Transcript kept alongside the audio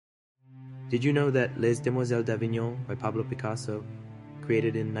Did you know that Les Demoiselles d'Avignon by Pablo Picasso,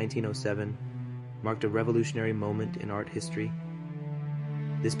 created in 1907, marked a revolutionary moment in art history?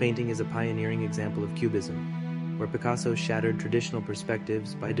 This painting is a pioneering example of Cubism, where Picasso shattered traditional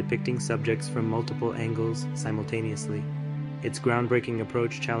perspectives by depicting subjects from multiple angles simultaneously. Its groundbreaking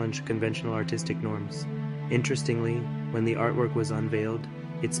approach challenged conventional artistic norms. Interestingly, when the artwork was unveiled,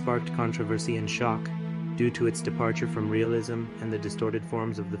 it sparked controversy and shock due to its departure from realism and the distorted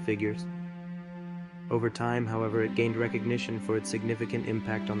forms of the figures. Over time, however, it gained recognition for its significant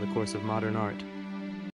impact on the course of modern art.